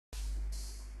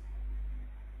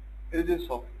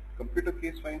LJSoft, computer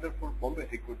case finder for Bombay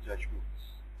High Court Judgments.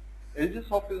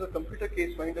 LJSoft is a computer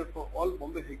case finder for all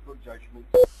Bombay High Court judgments.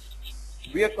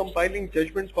 We are compiling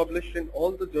judgments published in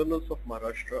all the journals of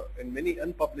Maharashtra and many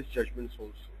unpublished judgments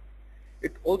also.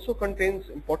 It also contains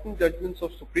important judgments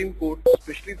of Supreme Court,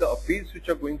 especially the appeals which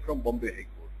are going from Bombay High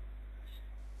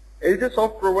Court.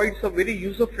 LJSoft provides a very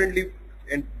user-friendly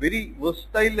and very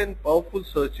versatile and powerful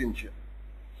search engine.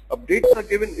 Updates are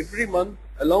given every month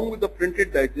along with the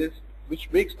printed digest, which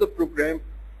makes the program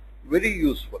very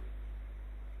useful.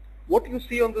 What you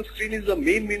see on the screen is the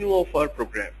main menu of our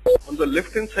program. On the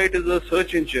left hand side is a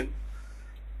search engine.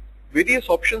 Various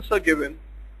options are given: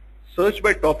 search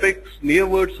by topics, near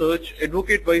word search,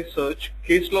 advocate by search,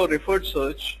 case law referred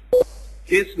search,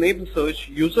 case name search.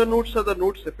 User notes are the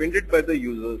notes appended by the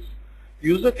users.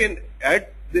 User can add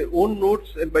their own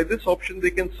notes, and by this option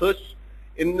they can search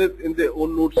in their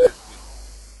own notes as well.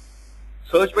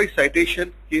 Search by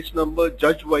citation, case number,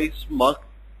 judge wise, mark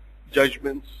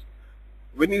judgments.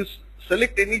 When you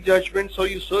select any judgments or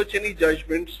you search any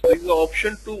judgments, there is an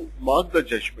option to mark the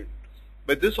judgment.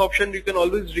 By this option you can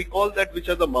always recall that which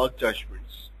are the marked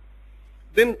judgments.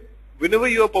 Then whenever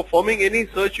you are performing any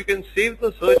search, you can save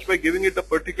the search by giving it a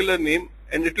particular name,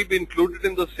 and it will be included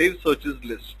in the saved searches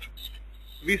list.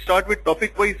 We start with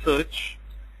topic wise search.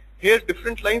 Here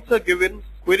different lines are given,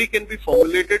 query can be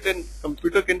formulated, and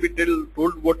computer can be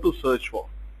told what to search for.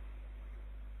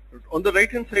 On the right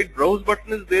hand side, browse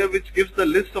button is there, which gives the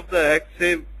list of the acts.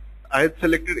 Say I had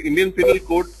selected Indian Penal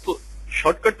Code, so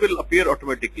shortcut will appear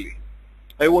automatically.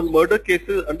 I want murder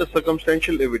cases under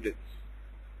circumstantial evidence.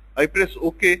 I press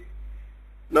OK.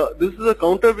 Now this is a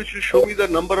counter which will show me the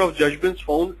number of judgments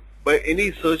found by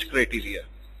any search criteria,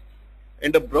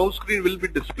 and a browse screen will be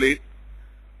displayed.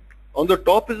 On the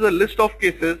top is a list of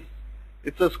cases.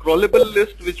 It's a scrollable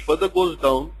list which further goes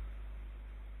down.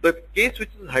 The case which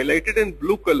is highlighted in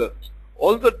blue color,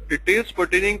 all the details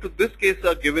pertaining to this case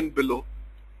are given below.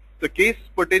 The case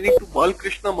pertaining to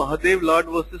Balkrishna Mahadev Lad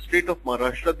versus State of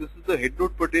Maharashtra, this is the head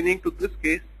note pertaining to this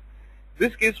case.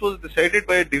 This case was decided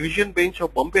by a division bench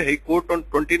of Bombay High Court on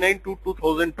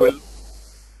 29/2/2012.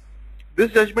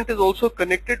 This judgment is also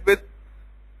connected with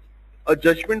a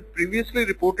judgment previously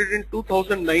reported in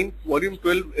 2009, volume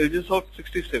 12, LJSoft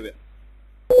 67.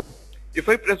 If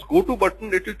I press go to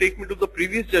button, it will take me to the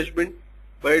previous judgment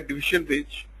by a division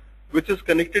bench which is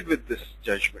connected with this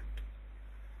judgment.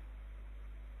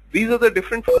 These are the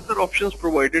different further options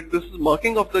provided. This is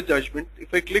marking of the judgment.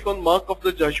 If I click on mark of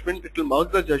the judgment, it will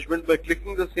mark the judgment. By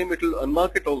clicking the same, it will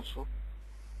unmark it also.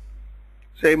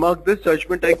 Say I mark this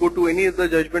judgment, I go to any other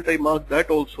judgment, I mark that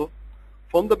also.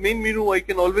 From the main menu, I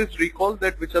can always recall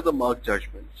that which are the marked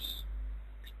judgments.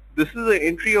 This is the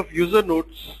entry of user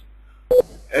notes.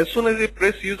 As soon as I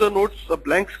press user notes, a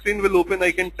blank screen will open.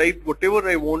 I can type whatever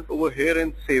I want over here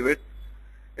and save it.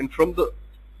 And from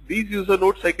these user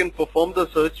notes, I can perform the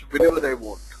search whenever I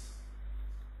want.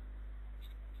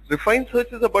 Refine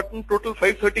search is a button. Total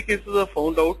 530 cases are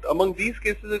found out. Among these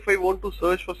cases, if I want to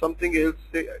search for something else,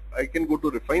 say I can go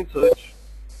to refine search.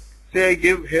 Say I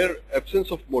give here absence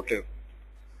of motive.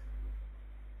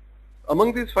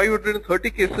 Among these 530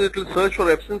 cases, it will search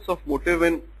for absence of motive,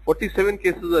 and 47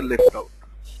 cases are left out.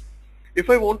 If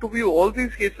I want to view all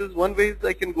these cases, one way is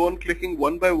I can go on clicking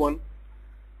one by one,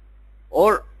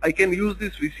 or I can use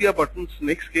these VCR buttons,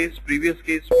 next case, previous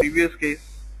case,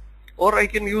 or I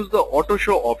can use the auto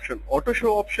show option. Auto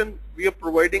show option, we are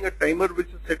providing a timer which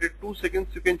is set at 2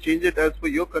 seconds. You can change it as per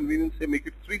your convenience. Say make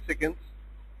it 3 seconds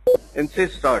and say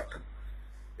start.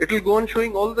 It will go on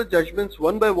showing all the judgments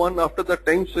one by one after the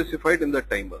time specified in the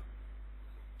timer.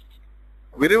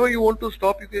 Wherever you want to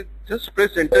stop, you can just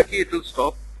press enter key, it will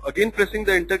stop. Again pressing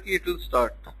the enter key, it will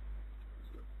start.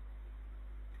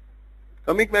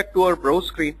 Coming back to our browse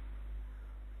screen.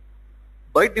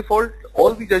 By default,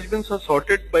 all the judgments are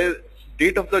sorted by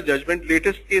date of the judgment.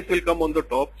 Latest case will come on the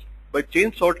top. By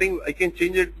change sorting, I can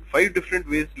change it 5 different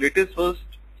ways. Latest first,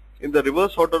 in the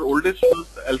reverse order, oldest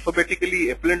first, alphabetically,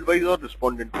 appellant wise, or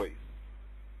respondent wise.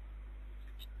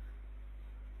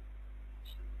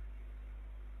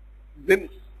 Then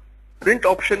print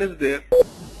option is there.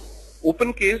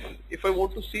 Open case, if I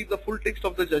want to see the full text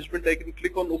of the judgment, I can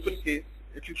click on open case.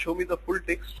 It will show me the full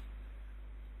text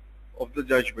of the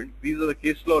judgment. These are the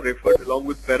case law referred along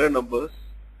with para numbers.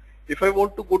 If I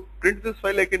want to go print this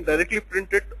file, I can directly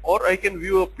print it, or I can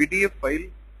view a PDF file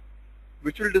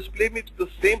which will display me the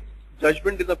same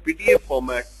judgment in a PDF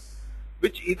format,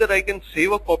 which either I can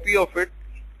save a copy of it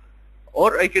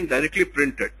or I can directly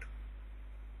print it.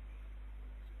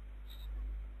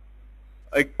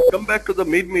 I come back to the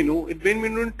main menu. In main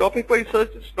menu, in topic wise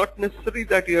search, it's not necessary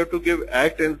that you have to give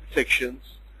act and sections.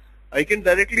 I can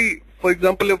directly, for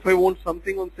example, if I want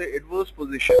something on say adverse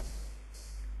position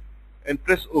and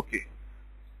press OK.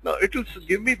 Now it will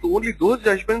give me only those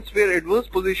judgments where adverse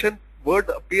position word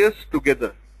appears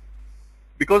together,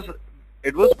 because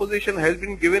adverse position has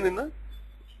been given in a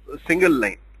single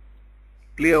line.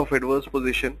 Play of adverse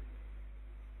position.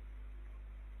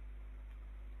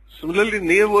 Similarly,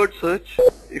 near word search,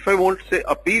 if I want say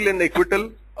appeal and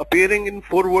acquittal appearing in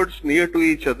 4 words near to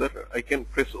each other, I can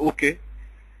press OK.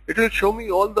 It will show me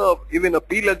all the even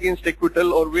appeal against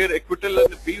acquittal or where acquittal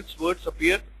and appeals words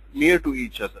appear near to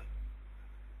each other.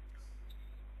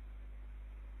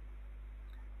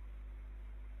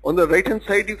 On the right hand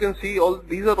side you can see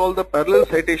these are all the parallel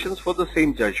citations for the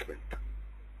same judgment.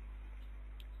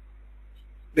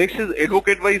 Next is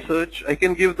advocate by search. I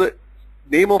can give the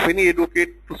name of any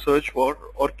advocate to search for,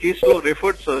 or case law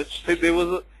referred search. Say there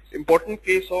was an important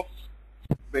case of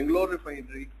Bangalore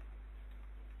refinery,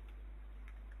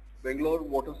 Bangalore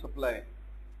water supply.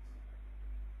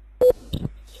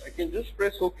 I can just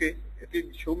press OK. It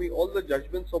will show me all the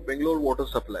judgments of Bangalore water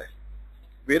supply,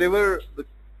 wherever the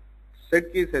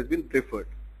said case has been referred.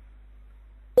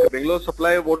 The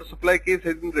Bangalore water supply case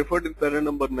has been referred in para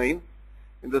number 9.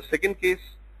 In the second case,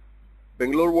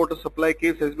 Bangalore water supply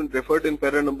case has been referred in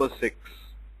para number 6.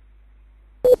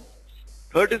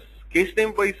 Third is case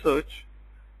name by search.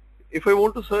 If I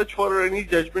want to search for any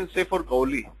judgment, say for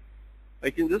Gauli, I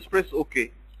can just press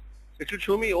OK. It will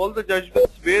show me all the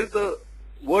judgments where the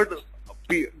word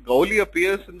Gauli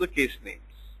appears in the case names.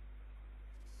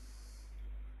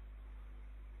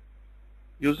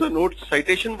 User notes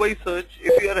citation by search.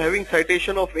 If you are having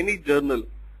citation of any journal,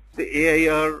 say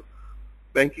AIR,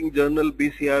 Banking Journal,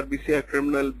 BCR, BCR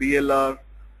Criminal, BLR,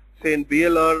 say in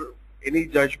BLR any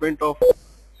judgment of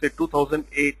say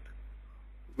 2008,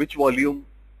 which volume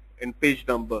and page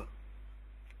number,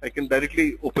 I can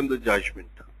directly open the judgment.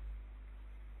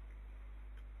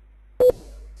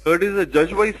 Third is a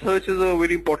judge by search is a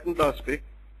very important aspect.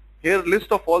 Here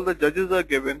list of all the judges are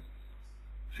given.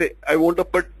 Say I want a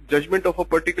judgment of a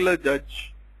particular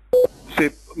judge, say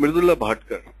Mridula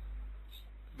Bhatkar.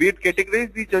 We had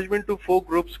categorized the judgment to 4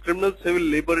 groups: criminal, civil,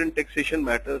 labor and taxation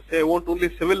matters. Say I want only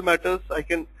civil matters, I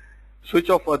can switch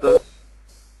off others.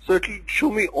 So it will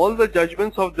show me all the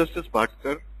judgments of Justice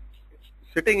Bhatkar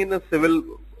sitting in a civil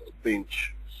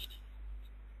bench.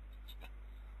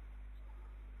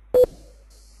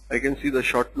 I can see the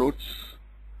short notes.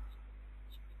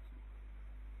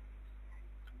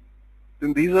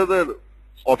 Then these are the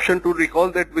option to recall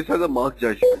that which are the marked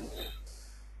judgments.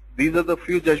 These are the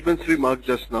few judgments we marked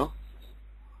just now.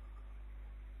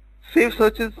 Save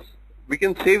searches. We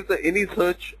can save any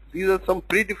search. These are some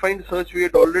predefined search we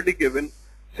had already given.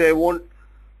 Say I want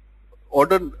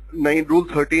Order 9, Rule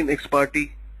 13 ex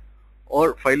parte,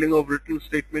 or filing of written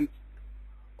statement,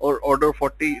 or Order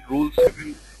 40, Rule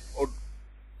 7, or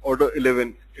Order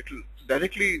 11. It will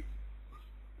directly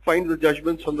find the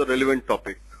judgments on the relevant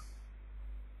topic.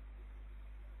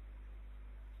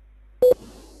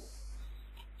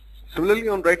 Similarly,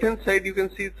 on right hand side you can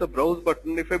see it's a browse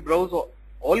button. If I browse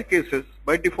all cases,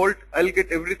 by default I'll get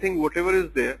everything whatever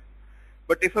is there.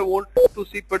 But if I want to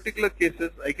see particular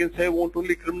cases, I can say I want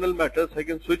only criminal matters. I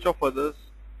can switch off others.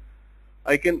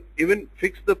 I can even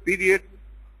fix the period,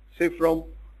 say from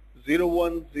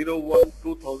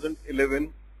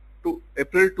 01/01/2011 to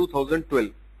April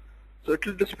 2012. So it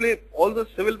will display all the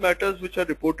civil matters which are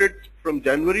reported from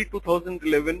January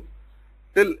 2011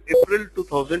 till April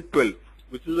 2012,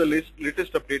 which is the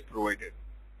latest update provided.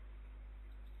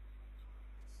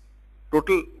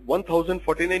 Total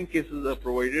 1049 cases are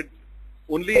provided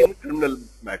only in criminal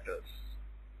matters.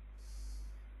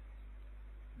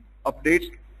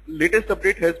 Latest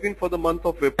update has been for the month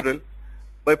of April.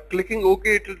 By clicking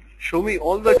OK, it will show me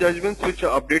all the judgments which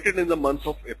are updated in the month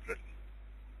of April.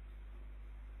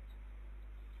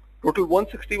 Total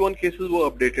 161 cases were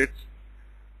updated.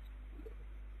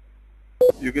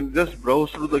 You can just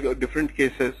browse through the different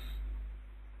cases.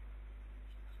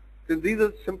 Since these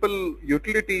are simple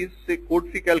utilities, say court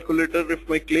fee calculator, if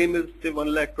my claim is say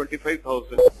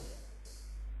 1,25,000,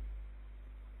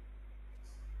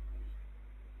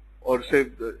 or say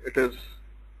it is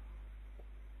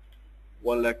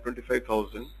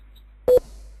 1,25,000,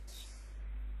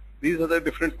 these are the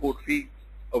different court fee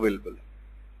available.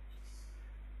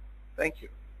 Thank you.